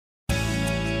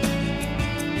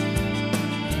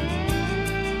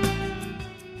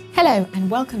Hello and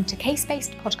welcome to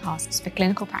Case-Based Podcasts for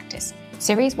Clinical Practice,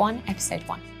 Series 1, Episode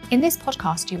 1. In this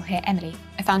podcast you'll hear Emily,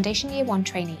 a Foundation Year 1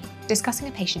 trainee, discussing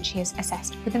a patient she has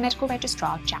assessed with the medical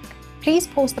registrar, Jack. Please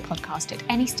pause the podcast at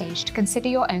any stage to consider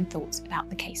your own thoughts about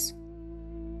the case.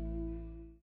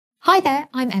 Hi there,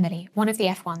 I'm Emily, one of the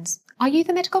F1s. Are you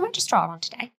the medical registrar on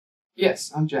today?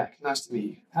 Yes, I'm Jack. Nice to meet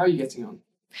you. How are you getting on?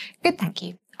 Good, thank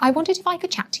you. I wondered if I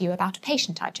could chat to you about a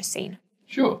patient I'd just seen.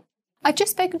 Sure. I've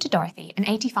just spoken to Dorothy, an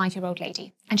 85-year-old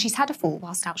lady, and she's had a fall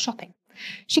whilst out shopping.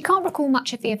 She can't recall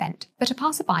much of the event, but a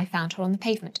passerby found her on the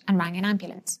pavement and rang an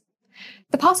ambulance.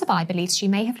 The passerby believes she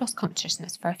may have lost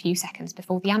consciousness for a few seconds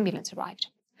before the ambulance arrived.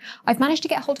 I've managed to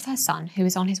get hold of her son, who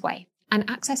is on his way, and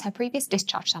access her previous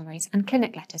discharge summaries and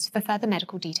clinic letters for further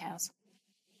medical details.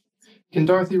 Can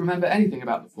Dorothy remember anything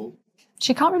about the fall?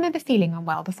 She can't remember feeling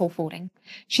unwell before falling.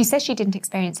 She says she didn't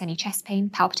experience any chest pain,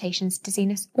 palpitations,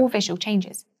 dizziness, or visual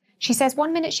changes. She says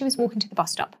 1 minute she was walking to the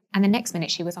bus stop, and the next minute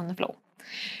she was on the floor.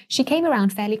 She came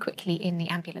around fairly quickly in the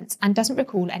ambulance and doesn't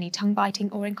recall any tongue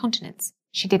biting or incontinence.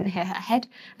 She didn't hit her head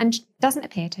and doesn't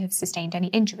appear to have sustained any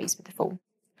injuries with the fall.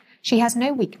 She has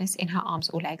no weakness in her arms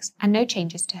or legs and no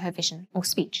changes to her vision or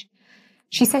speech.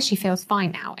 She says she feels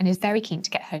fine now and is very keen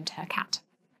to get home to her cat.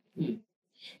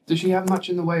 Does she have much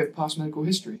in the way of past medical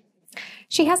history?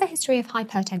 She has a history of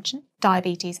hypertension,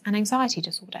 diabetes and anxiety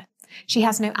disorder. She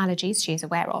has no allergies she is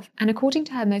aware of, and according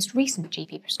to her most recent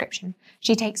GP prescription,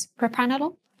 she takes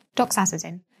propranolol,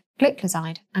 doxazosine,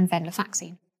 gliclazide and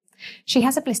venlafaxine. She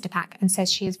has a blister pack and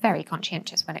says she is very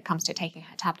conscientious when it comes to taking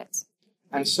her tablets.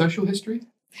 And social history?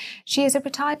 She is a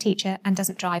retired teacher and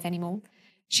doesn't drive anymore.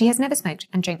 She has never smoked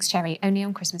and drinks sherry only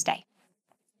on Christmas Day.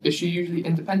 Is she usually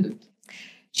independent?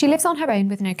 She lives on her own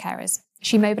with no carers.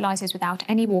 She mobilises without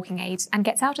any walking aids and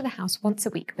gets out of the house once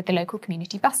a week with the local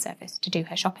community bus service to do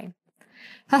her shopping.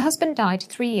 Her husband died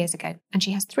 3 years ago and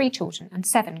she has 3 children and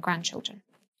 7 grandchildren.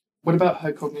 What about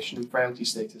her cognition and frailty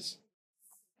status?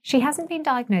 She hasn't been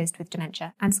diagnosed with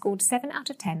dementia and scored 7 out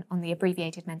of 10 on the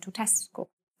abbreviated mental test score.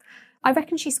 I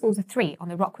reckon she scores a 3 on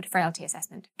the Rockwood Frailty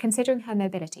Assessment, considering her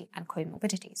mobility and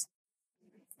comorbidities.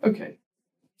 Okay,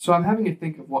 so I'm having a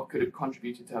think of what could have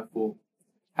contributed to her fall.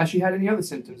 Has she had any other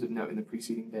symptoms of note in the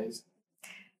preceding days?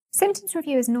 Symptoms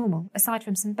review is normal, aside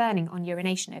from some burning on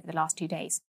urination over the last 2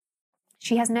 days.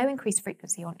 She has no increased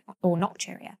frequency or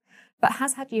nocturia, but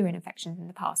has had urine infections in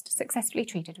the past, successfully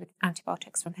treated with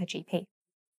antibiotics from her GP.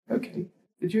 Okay,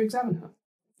 did you examine her?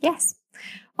 Yes.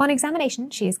 On examination,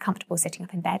 she is comfortable sitting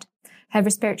up in bed. Her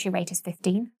respiratory rate is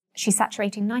 15. She's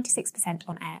saturating 96%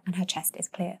 on air and her chest is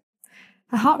clear.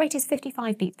 Her heart rate is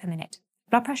 55 beats per minute.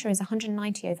 Blood pressure is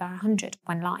 190 over 100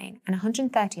 when lying and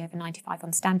 130 over 95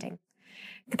 on standing.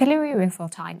 Capillary refill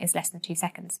time is less than 2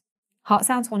 seconds. Heart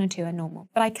sounds 1 and 2 are normal,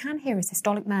 but I can hear a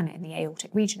systolic murmur in the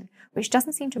aortic region, which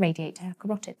doesn't seem to radiate to her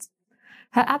carotids.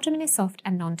 Her abdomen is soft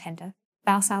and non-tender.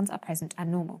 Bowel sounds are present and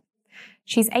normal.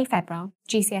 She's afebrile,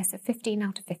 GCS of 15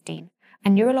 out of 15,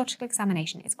 and neurological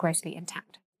examination is grossly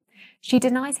intact. She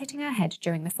denies hitting her head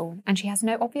during the fall, and she has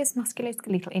no obvious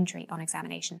musculoskeletal injury on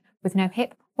examination, with no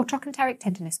hip or trochanteric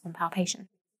tenderness on palpation.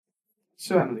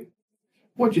 So, Emily,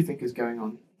 what do you think is going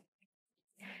on?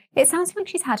 It sounds like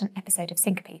she's had an episode of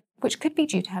syncope, which could be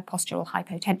due to her postural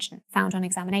hypotension found on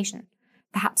examination,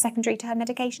 perhaps secondary to her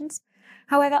medications.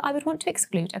 However, I would want to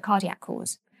exclude a cardiac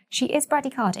cause. She is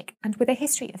bradycardic, and with a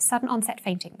history of sudden onset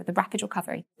fainting with a rapid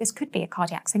recovery, this could be a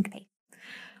cardiac syncope.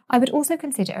 I would also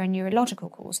consider a neurological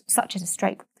cause, such as a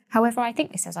stroke. However, I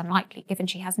think this is unlikely given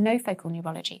she has no focal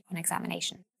neurology on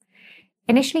examination.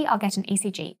 Initially, I'll get an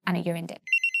ECG and a urine dip.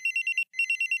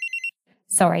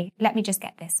 Sorry, let me just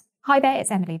get this. Hi there,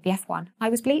 it's Emily, the F1. I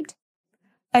was bleeped?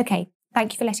 Okay,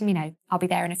 thank you for letting me know. I'll be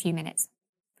there in a few minutes.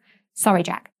 Sorry,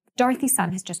 Jack. Dorothy's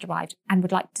son has just arrived and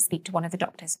would like to speak to one of the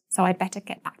doctors, so I'd better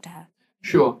get back to her.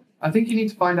 Sure. I think you need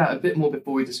to find out a bit more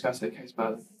before we discuss her case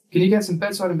further. Can you get some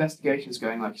bedside investigations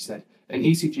going, like you said, an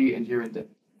ECG and urine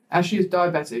dip? As she is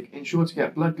diabetic, ensure to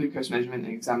get blood glucose measurement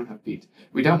and examine her feet.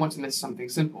 We don't want to miss something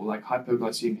simple like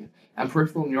hypoglycemia, and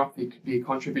peripheral neuropathy could be a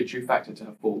contributory factor to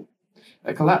her fall.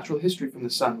 A collateral history from the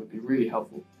son would be really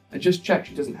helpful, and just check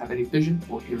she doesn't have any vision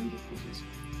or hearing difficulties.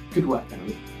 Good work,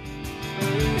 Emily.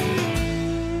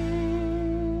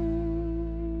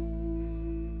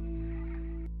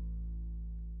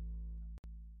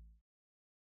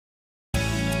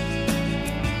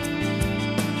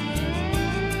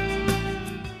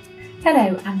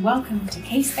 Hello and welcome to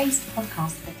Case-Based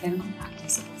Podcast for Clinical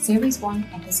Practice, Series 1,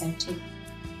 Episode 2.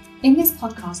 In this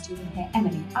podcast you will hear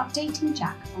Emily updating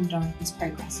Jack on Dorothy's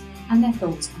progress and their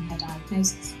thoughts on her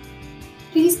diagnosis.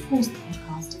 Please pause the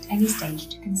podcast at any stage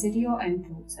to consider your own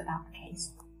thoughts about the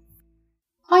case.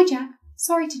 Hi Jack,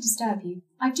 Sorry to disturb you.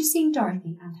 I've just seen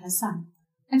Dorothy and her son.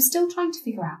 I'm still trying to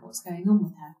figure out what's going on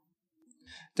with her.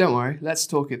 Don't worry, let's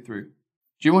talk it through.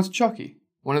 Do you want a chocky?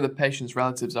 One of the patient's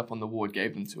relatives up on the ward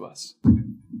gave them to us.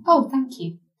 Oh, thank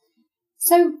you.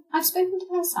 So, I've spoken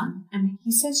to her son, and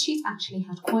he says she's actually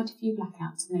had quite a few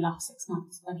blackouts in the last 6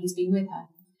 months when he's been with her.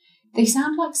 They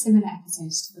sound like similar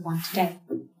episodes to the one today.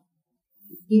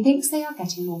 He thinks they are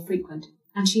getting more frequent,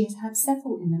 and she has had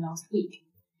several in the last week.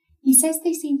 He says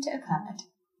they seem to occur at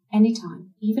any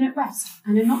time, even at rest,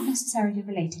 and are not necessarily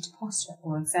related to posture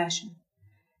or exertion.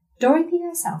 Dorothy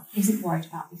herself isn't worried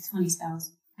about these funny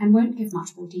spells, and won't give much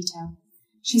more detail.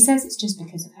 She says it's just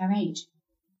because of her age.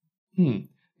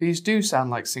 These do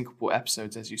sound like syncopal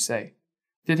episodes, as you say.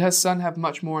 Did her son have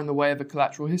much more in the way of a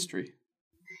collateral history?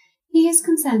 He is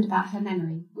concerned about her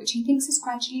memory, which he thinks has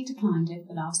gradually declined over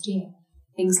the last year.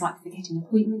 Things like forgetting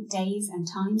appointment days and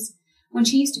times, when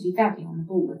she used to be very on the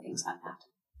ball with things like that.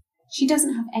 She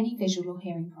doesn't have any visual or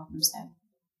hearing problems, though.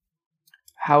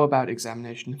 How about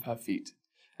examination of her feet?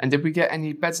 And did we get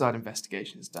any bedside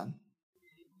investigations done?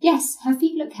 Yes, her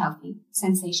feet look healthy,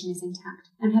 sensation is intact,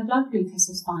 and her blood glucose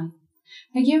is fine.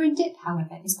 Her urine dip,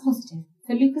 however, is positive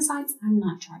for leukocytes and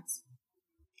nitrites.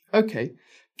 Okay,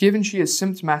 given she is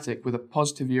symptomatic with a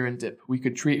positive urine dip, we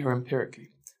could treat her empirically.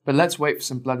 But let's wait for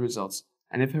some blood results,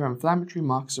 and if her inflammatory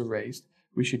markers are raised,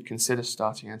 we should consider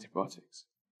starting antibiotics.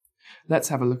 Let's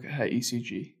have a look at her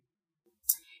ECG.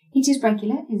 It is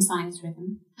regular in sinus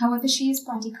rhythm, however she is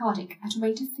bradycardic at a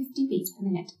rate of 50 beats per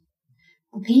minute.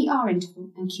 The PR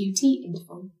interval and QT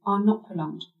interval are not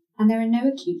prolonged, and there are no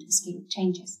acute ischemic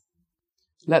changes.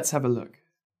 Let's have a look.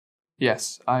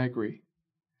 Yes, I agree.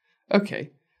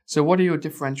 Okay, so what are your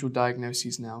differential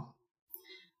diagnoses now?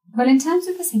 Well, in terms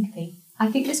of the syncope,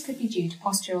 I think this could be due to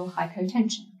postural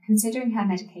hypotension, considering her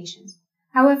medications.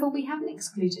 However, we haven't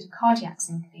excluded cardiac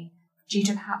syncope due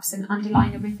to perhaps an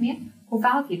underlying arrhythmia or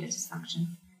valvular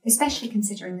dysfunction, especially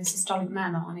considering the systolic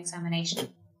murmur on examination.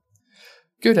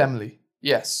 Good, Emily.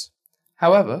 Yes.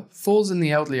 However, falls in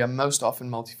the elderly are most often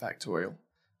multifactorial.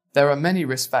 There are many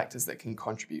risk factors that can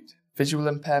contribute: visual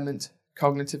impairment,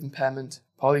 cognitive impairment,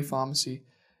 polypharmacy,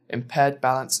 impaired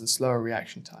balance and slower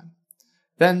reaction time.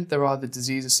 Then there are the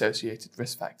disease-associated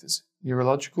risk factors: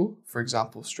 neurological, for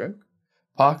example stroke,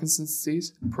 Parkinson's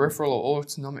disease, peripheral or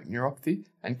autonomic neuropathy,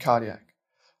 and cardiac,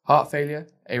 heart failure,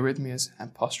 arrhythmias,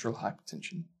 and postural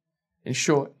hypertension. In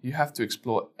short, you have to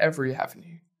explore every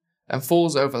avenue. And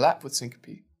falls overlap with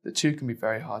syncope. The two can be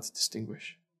very hard to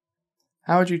distinguish.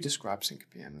 How would you describe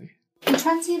syncope, Emily? A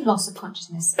transient loss of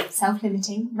consciousness,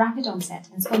 self-limiting, rapid onset,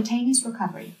 and spontaneous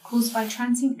recovery caused by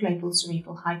transient global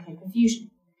cerebral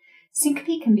hypoperfusion.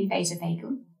 Syncope can be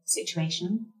vasovagal,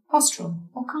 situational, postural,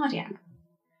 or cardiac.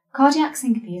 Cardiac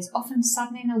syncope is often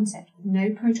sudden in onset with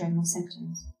no prodromal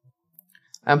symptoms.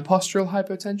 And postural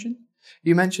hypotension?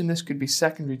 You mentioned this could be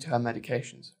secondary to her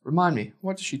medications. Remind me,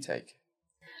 what does she take?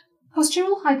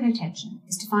 Postural hypotension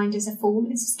is defined as a fall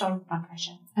in systolic blood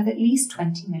pressure of at least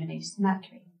 20 mm of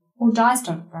mercury, or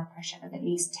diastolic blood pressure of at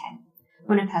least 10,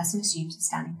 when a person assumes a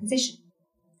standing position.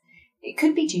 It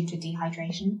could be due to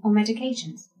dehydration or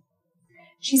medications.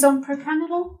 She's on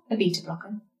propranolol, a beta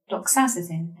blocker,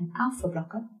 doxazosin, an alpha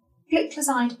blocker,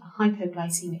 gliclazide, a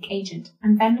hypoglycemic agent,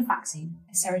 and venlafaxine,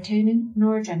 a serotonin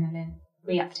noradrenaline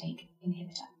reuptake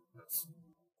inhibitor.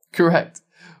 Correct,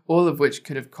 all of which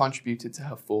could have contributed to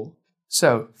her fall.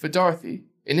 So, for Dorothy,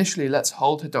 initially let's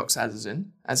hold her doxazosin,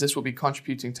 as this will be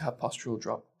contributing to her postural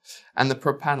drop, and the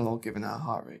propranolol given at her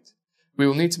heart rate. We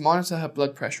will need to monitor her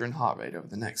blood pressure and heart rate over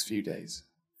the next few days.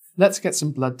 Let's get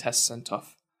some blood tests sent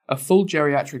off. A full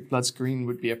geriatric blood screen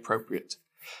would be appropriate.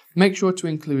 Make sure to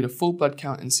include a full blood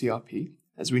count and CRP,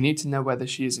 as we need to know whether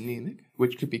she is anemic,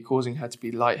 which could be causing her to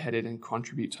be lightheaded and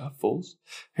contribute to her falls.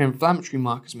 Her inflammatory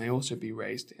markers may also be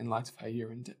raised in light of her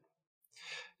urine dip.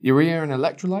 Urea and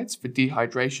electrolytes for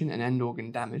dehydration and end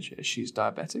organ damage, as she's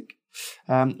diabetic.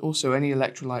 Also, any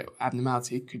electrolyte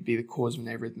abnormality could be the cause of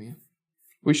an arrhythmia.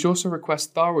 We should also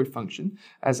request thyroid function,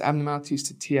 as abnormalities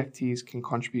to TFTs can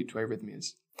contribute to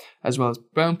arrhythmias, as well as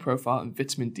bone profile and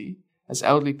vitamin D, as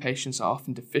elderly patients are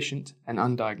often deficient and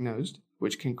undiagnosed,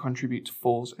 which can contribute to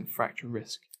falls and fracture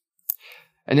risk.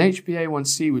 An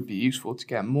HbA1c would be useful to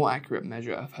get a more accurate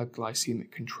measure of her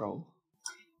glycemic control.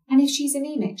 And if she's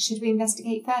anemic, should we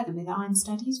investigate further with iron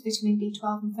studies, vitamin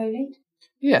B12 and folate?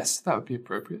 Yes, that would be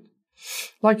appropriate.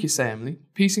 Like you say, Emily,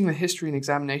 piecing the history and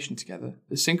examination together,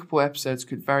 the syncopal episodes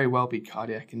could very well be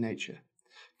cardiac in nature.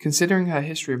 Considering her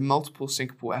history of multiple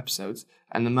syncopal episodes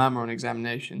and the murmur on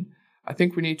examination, I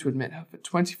think we need to admit her for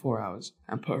 24 hours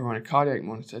and put her on a cardiac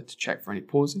monitor to check for any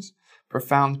pauses,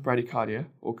 profound bradycardia,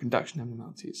 or conduction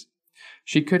abnormalities.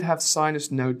 She could have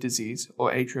sinus node disease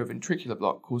or atrioventricular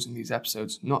block causing these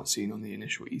episodes not seen on the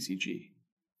initial ECG.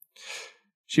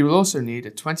 She will also need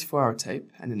a 24-hour tape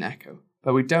and an echo,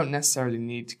 but we don't necessarily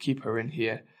need to keep her in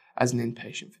here as an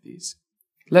inpatient for these.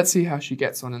 Let's see how she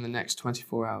gets on in the next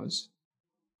 24 hours.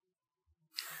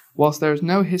 Whilst there is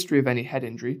no history of any head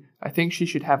injury, I think she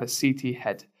should have a CT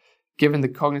head, given the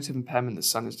cognitive impairment the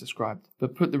son has described,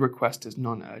 but put the request as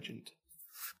non-urgent.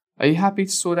 Are you happy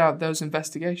to sort out those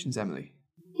investigations, Emily?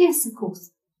 Yes, of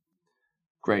course.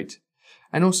 Great.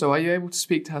 And also, are you able to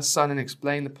speak to her son and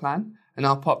explain the plan? And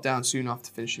I'll pop down soon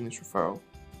after finishing this referral.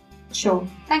 Sure.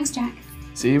 Thanks, Jack.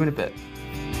 See you in a bit.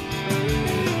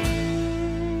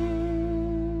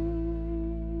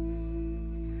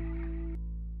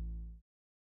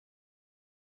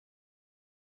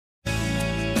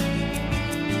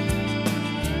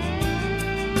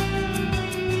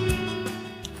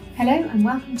 Hello and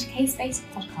welcome to Case-Based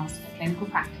Podcast for Clinical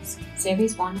Practice,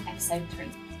 Series 1, Episode 3.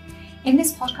 In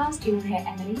this podcast, you will hear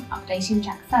Emily updating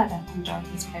Jack further on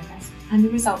Dorothy's progress and the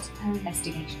results of her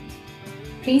investigations.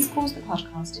 Please pause the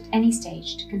podcast at any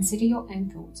stage to consider your own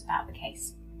thoughts about the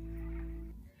case.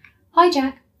 Hi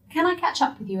Jack, can I catch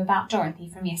up with you about Dorothy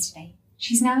from yesterday?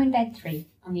 She's now in bed 3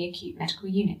 on the acute medical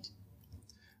unit.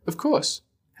 Of course.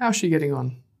 How's she getting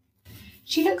on?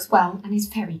 She looks well and is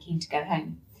very keen to go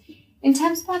home. In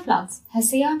terms of her bloods, her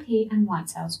CRP and white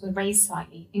cells were raised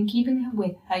slightly in keeping her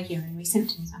with her urinary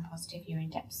symptoms and positive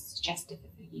urine depths suggestive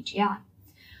of a UTI.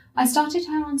 I started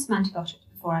her on some antibiotics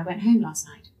before I went home last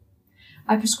night.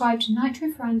 I prescribed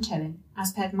nitrofurantoin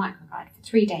as per the microguide for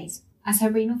 3 days, as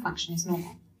her renal function is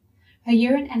normal. Her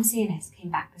urine MCNS came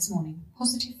back this morning,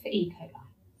 positive for E. coli.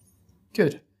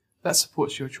 Good. That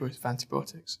supports your choice of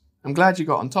antibiotics. I'm glad you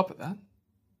got on top of that.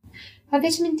 Her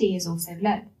vitamin D is also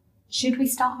low. Should we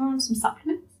start her on some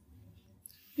supplements?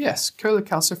 Yes,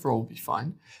 cholecalciferol will be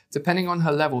fine. Depending on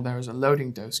her level, there is a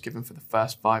loading dose given for the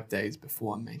first 5 days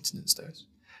before a maintenance dose.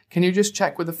 Can you just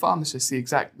check with the pharmacist the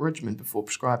exact regimen before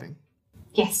prescribing?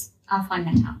 Yes, I'll find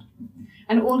that out.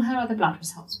 And all her other blood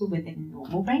results were within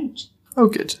normal range. Oh,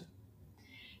 good.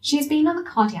 She has been on the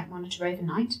cardiac monitor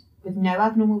overnight, with no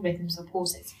abnormal rhythms or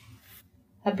pauses.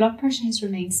 Her blood pressure has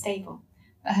remained stable,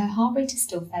 but her heart rate is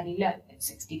still fairly low at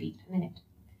 60 beats per minute.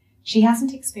 She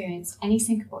hasn't experienced any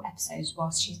syncopal episodes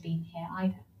whilst she's been here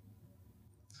either.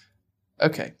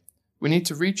 Okay, we need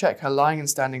to recheck her lying and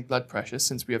standing blood pressure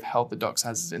since we have held the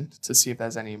Doxazosin in to see if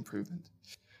there's any improvement.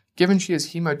 Given she is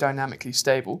hemodynamically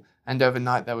stable and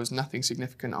overnight there was nothing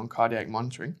significant on cardiac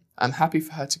monitoring, I'm happy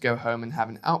for her to go home and have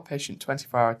an outpatient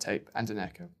 24-hour tape and an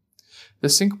echo. The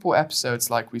syncopal episodes,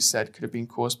 like we said, could have been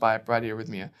caused by a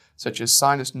bradyarrhythmia, such as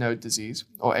sinus node disease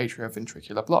or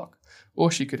atrioventricular block, or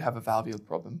she could have a valvular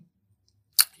problem.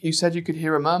 You said you could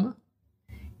hear a murmur?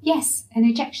 Yes, an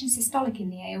ejection systolic in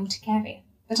the aortic area,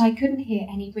 but I couldn't hear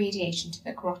any radiation to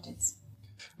the carotids,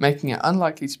 making it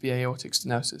unlikely to be aortic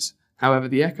stenosis. However,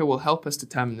 the echo will help us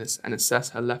determine this and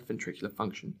assess her left ventricular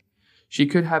function. She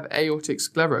could have aortic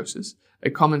sclerosis,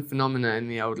 a common phenomenon in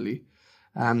the elderly,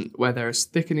 where there is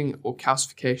thickening or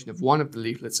calcification of one of the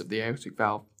leaflets of the aortic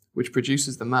valve, which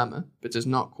produces the murmur but does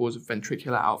not cause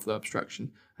ventricular outflow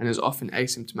obstruction and is often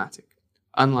asymptomatic,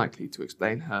 unlikely to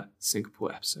explain her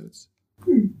syncopal episodes.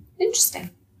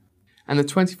 Interesting. And the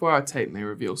 24-hour tape may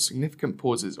reveal significant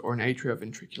pauses or an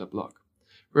atrioventricular block.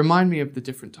 Remind me of the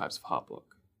different types of heart block.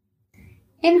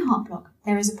 In heart block,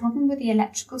 there is a problem with the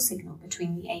electrical signal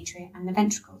between the atria and the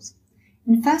ventricles.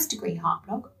 In first-degree heart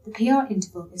block, the PR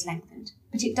interval is lengthened,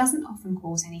 but it doesn't often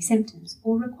cause any symptoms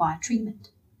or require treatment.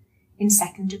 In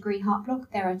second-degree heart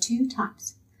block, there are 2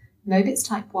 types. Mobitz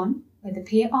type 1, where the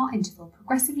PR interval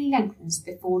progressively lengthens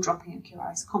before dropping a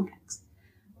QRS complex,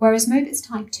 whereas Mobitz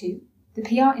type 2, the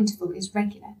PR interval is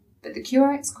regular, but the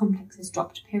QRS complex is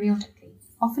dropped periodically,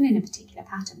 often in a particular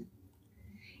pattern.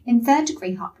 In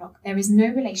third-degree heart block, there is no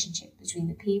relationship between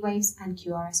the P waves and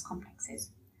QRS complexes.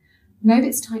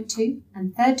 Mobitz type 2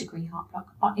 and third-degree heart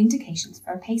block are indications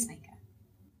for a pacemaker.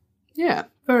 Yeah,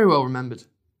 very well remembered.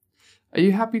 Are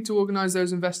you happy to organise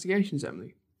those investigations,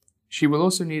 Emily? She will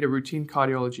also need a routine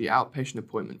cardiology outpatient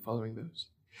appointment following those.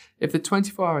 If the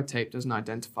 24-hour tape doesn't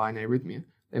identify an arrhythmia,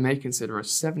 they may consider a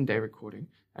 7-day recording,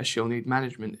 as she'll need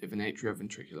management if an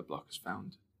atrioventricular block is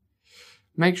found.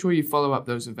 Make sure you follow up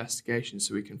those investigations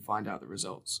so we can find out the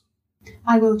results.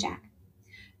 I will, Jack.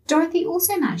 Dorothy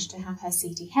also managed to have her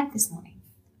CT head this morning.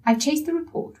 I've chased the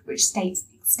report which states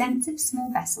extensive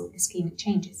small vessel ischemic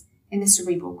changes in the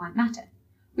cerebral white matter,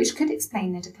 which could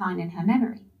explain the decline in her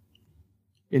memory.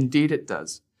 Indeed it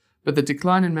does, but the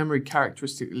decline in memory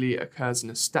characteristically occurs in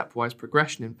a stepwise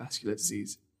progression in vascular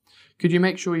disease. Could you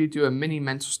make sure you do a mini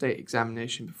mental state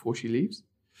examination before she leaves?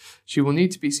 She will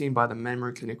need to be seen by the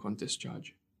memory clinic on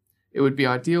discharge. It would be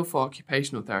ideal for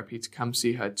occupational therapy to come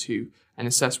see her too and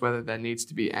assess whether there needs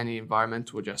to be any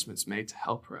environmental adjustments made to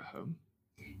help her at home.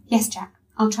 Yes, Jack,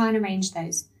 I'll try and arrange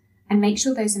those, and make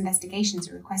sure those investigations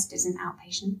are requested as an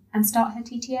outpatient, and start her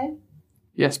TTO?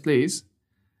 Yes, please.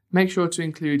 Make sure to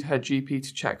include her GP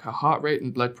to check her heart rate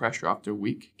and blood pressure after a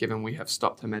week, given we have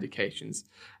stopped her medications,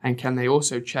 and can they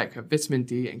also check her vitamin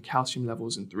D and calcium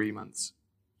levels in 3 months.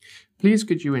 Please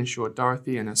could you ensure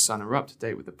Dorothy and her son are up to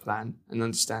date with the plan and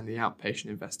understand the outpatient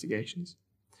investigations.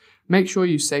 Make sure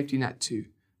you safety net too.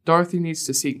 Dorothy needs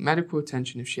to seek medical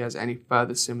attention if she has any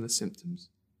further similar symptoms.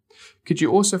 Could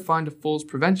you also find a falls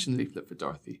prevention leaflet for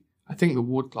Dorothy? I think the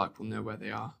ward clerk will know where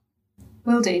they are.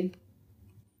 Will do.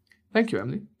 Thank you,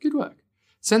 Emily. Good work.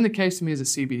 Send the case to me as a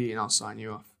CBD and I'll sign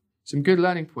you off. Some good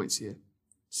learning points here.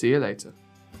 See you later.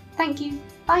 Thank you.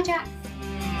 Bye, Jack.